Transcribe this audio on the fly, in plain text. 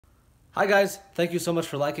Hi guys, thank you so much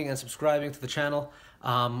for liking and subscribing to the channel.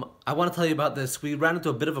 I want to tell you about this. We ran into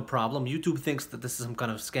a bit of a problem. YouTube thinks that this is some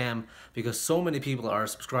kind of scam because so many people are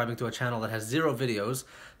subscribing to a channel that has 0 videos.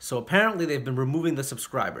 So apparently they've been removing the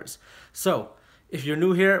subscribers. So if you're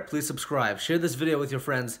new here, please subscribe. Share this video with your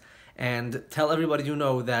friends and tell everybody you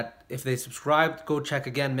know that if they subscribed, go check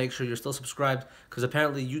again, make sure you're still subscribed because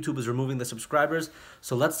apparently YouTube is removing the subscribers.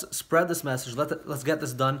 So let's spread this message, let's get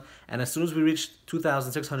this done, and as soon as we reach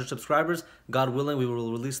 2,600 subscribers, God willing, we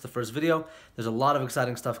will release the first video. There's a lot of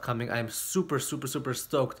exciting stuff coming. I'm super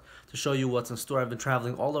stoked to show you what's in store. I've been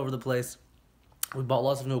traveling all over the place. We bought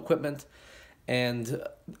lots of new equipment, and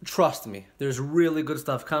trust me, there's really good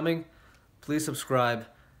stuff coming. Please subscribe.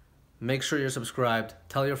 Make sure you're subscribed.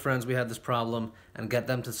 Tell your friends we had this problem and get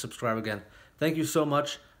them to subscribe again. Thank you so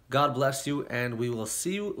much. God bless you, and we will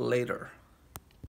see you later.